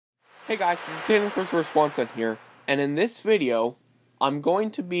Hey guys, this is Handel Christopher Swanson here, and in this video, I'm going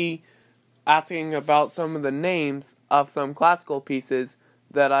to be asking about some of the names of some classical pieces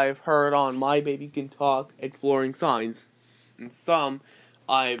that I've heard on My Baby Can Talk Exploring Signs. And some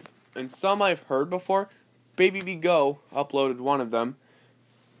I've heard before. Baby Be Go uploaded one of them.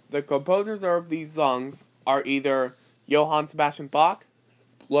 The composers of these songs are either Johann Sebastian Bach,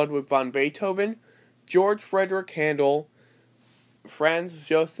 Ludwig van Beethoven, George Frederick Handel, Franz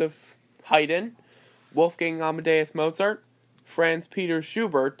Joseph Haydn, Wolfgang Amadeus Mozart, Franz Peter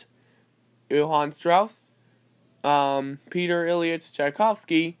Schubert, Johann Strauss, Peter Ilyich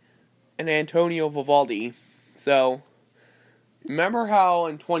Tchaikovsky, and Antonio Vivaldi. So, remember how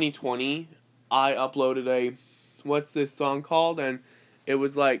in 2020 I uploaded a, what's this song called? And it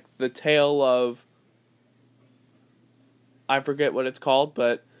was like the tale of, I forget what it's called,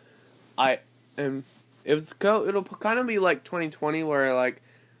 but it'll kind of be like 2020 where like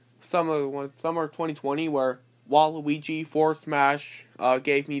summer 2020 where Waluigi for Smash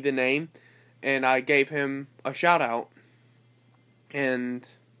gave me the name and I gave him a shout out, and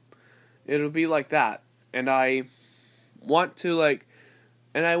it'll be like that. And I want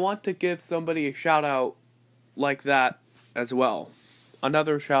to give somebody a shout out like that as well.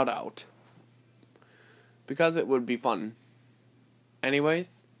 Another shout out, because it would be fun.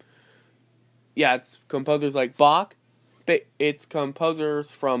 Anyways, yeah, it's composers like Bach. It's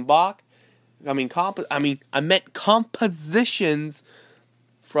composers from Bach. I meant compositions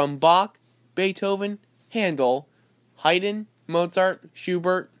from Bach, Beethoven, Handel, Haydn, Mozart,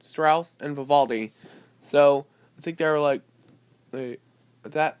 Schubert, Strauss, and Vivaldi. So I think there are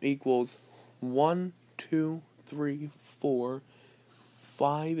that equals 1, 2, 3, 4,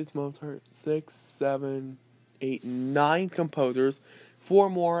 5 is Mozart, 6, 7, 8, 9 composers. 4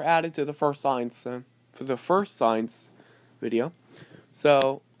 more added to the first science for the first science video.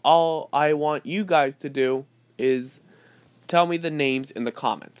 So all I want you guys to do is tell me the names in the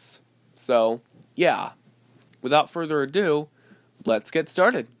comments. So yeah, without further ado, let's get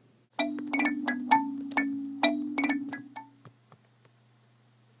started.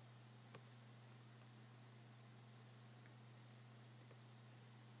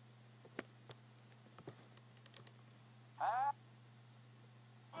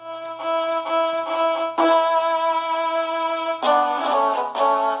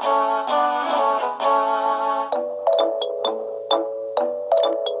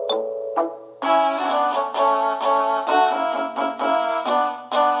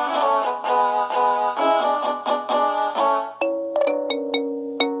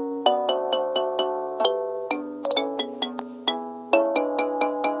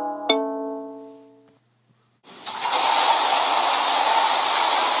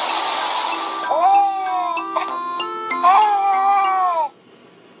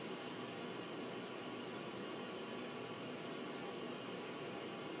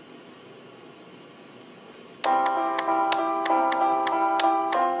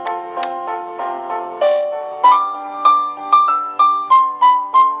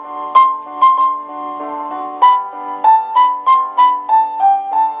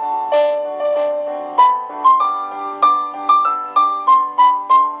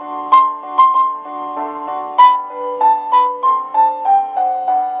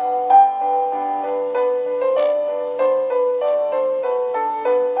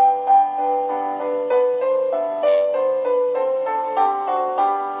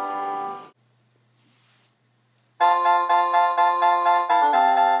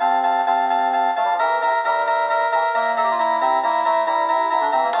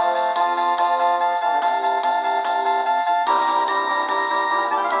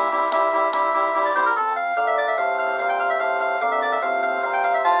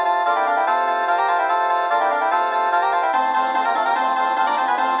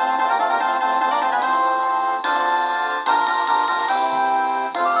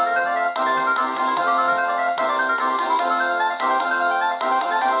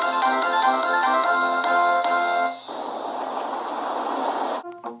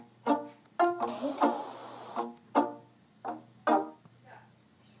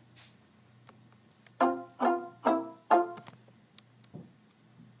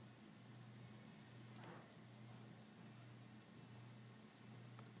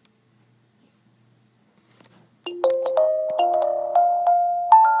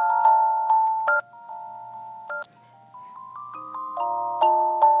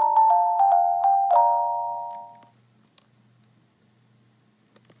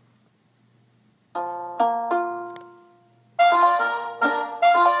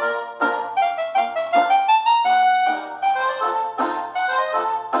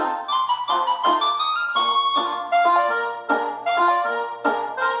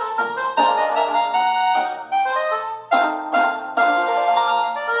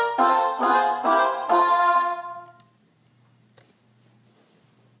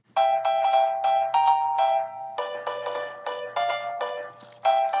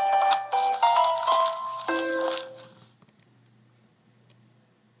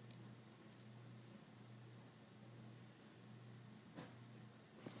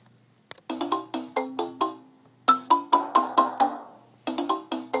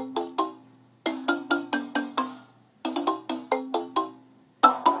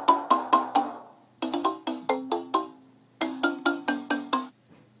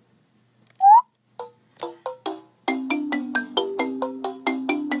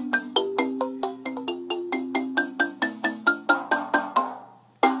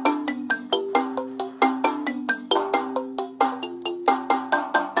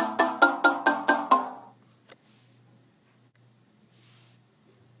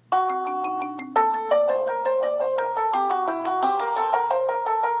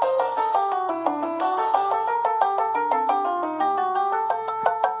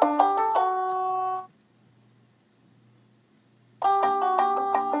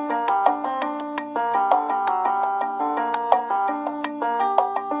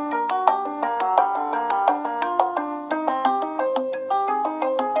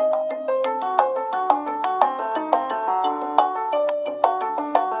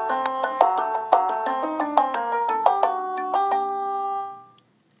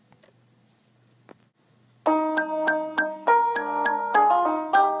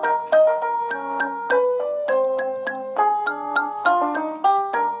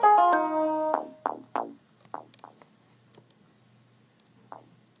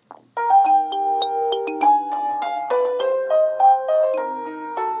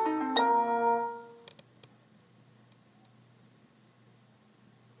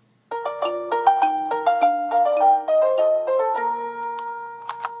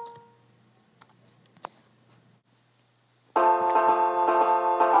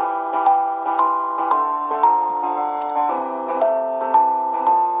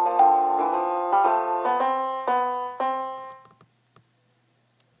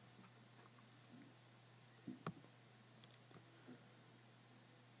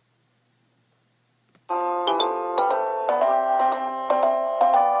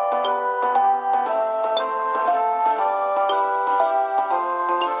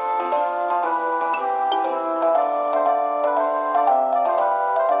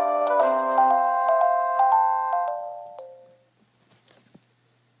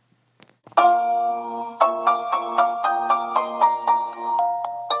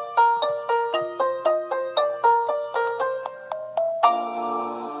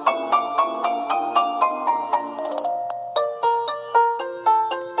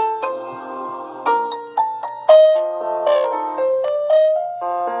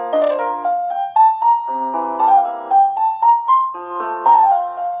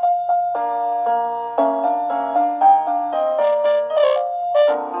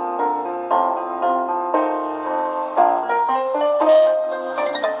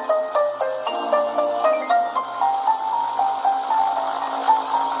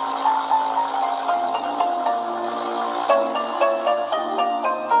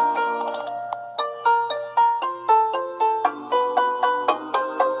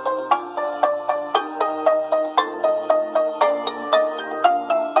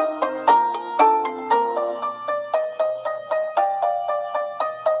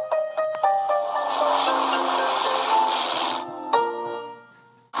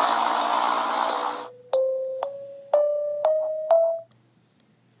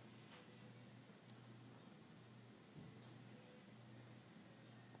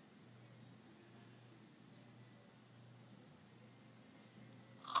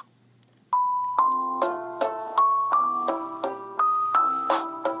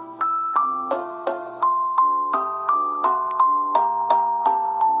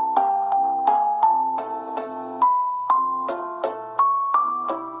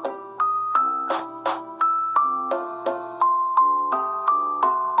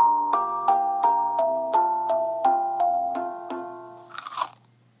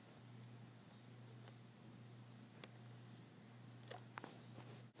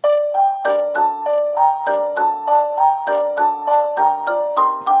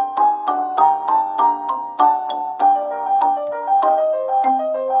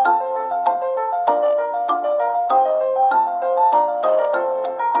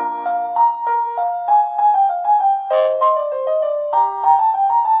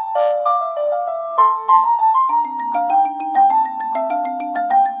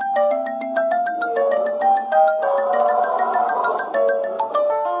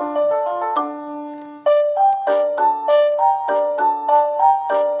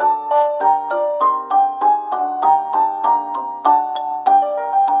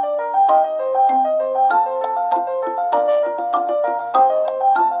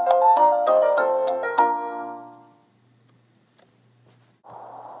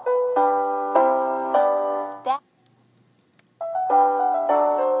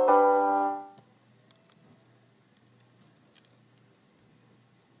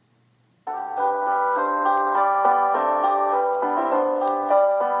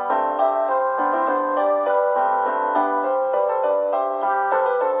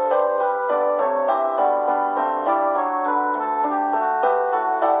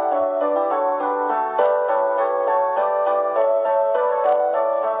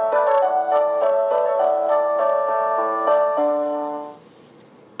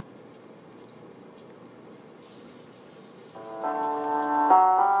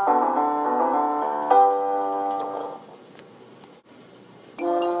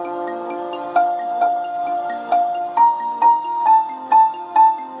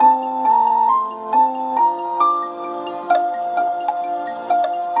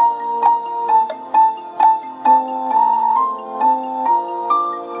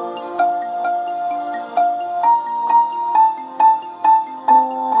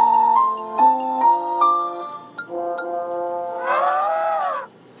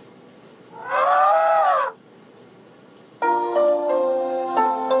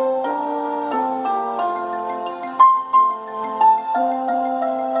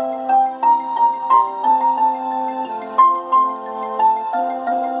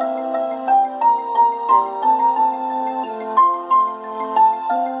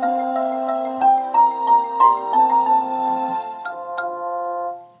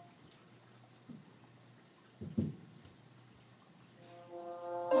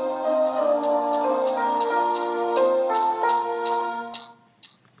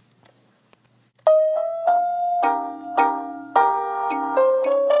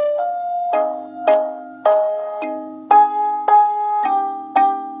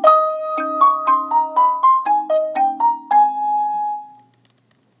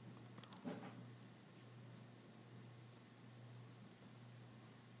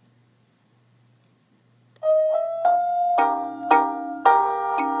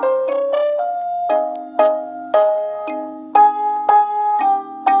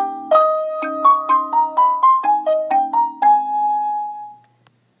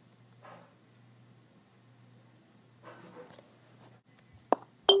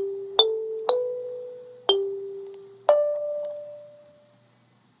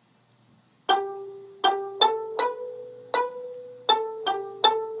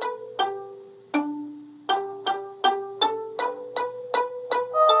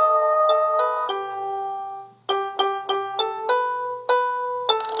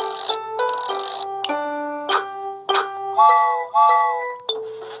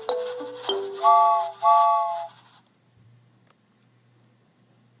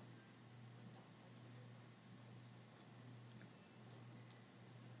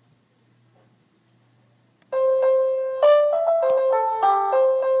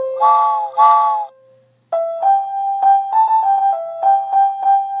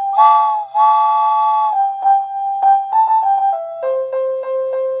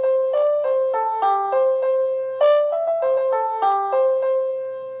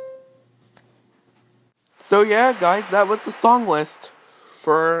 So yeah, guys, that was the song list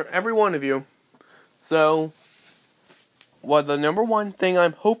for every one of you. So, the number one thing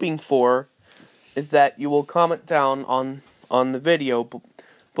I'm hoping for is that you will comment down on the video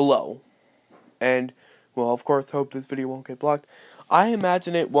below. And, well, of course, hope this video won't get blocked. I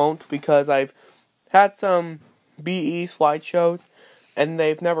imagine it won't, because I've had some BE slideshows, and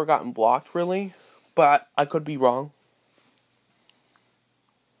they've never gotten blocked, really. But I could be wrong.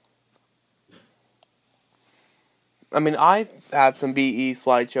 I mean, I've had some BE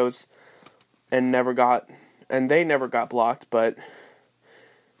slideshows and they never got blocked, but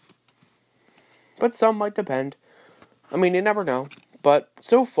some might depend. I mean, you never know. But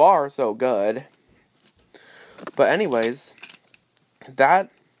so far, so good. But anyways,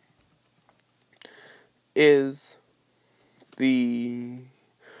 that is the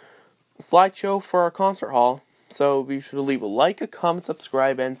slideshow for our concert hall. So be sure to leave a like, a comment,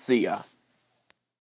 subscribe, and see ya.